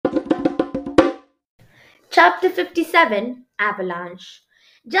Chapter 57 Avalanche.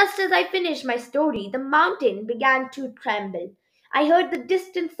 Just as I finished my story, the mountain began to tremble. I heard the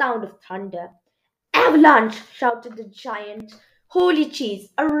distant sound of thunder. Avalanche! Shouted the giant. Holy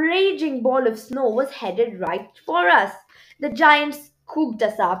cheese! A raging ball of snow was headed right for us. The giant scooped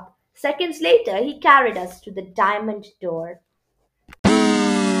us up. Seconds later, he carried us to the diamond door.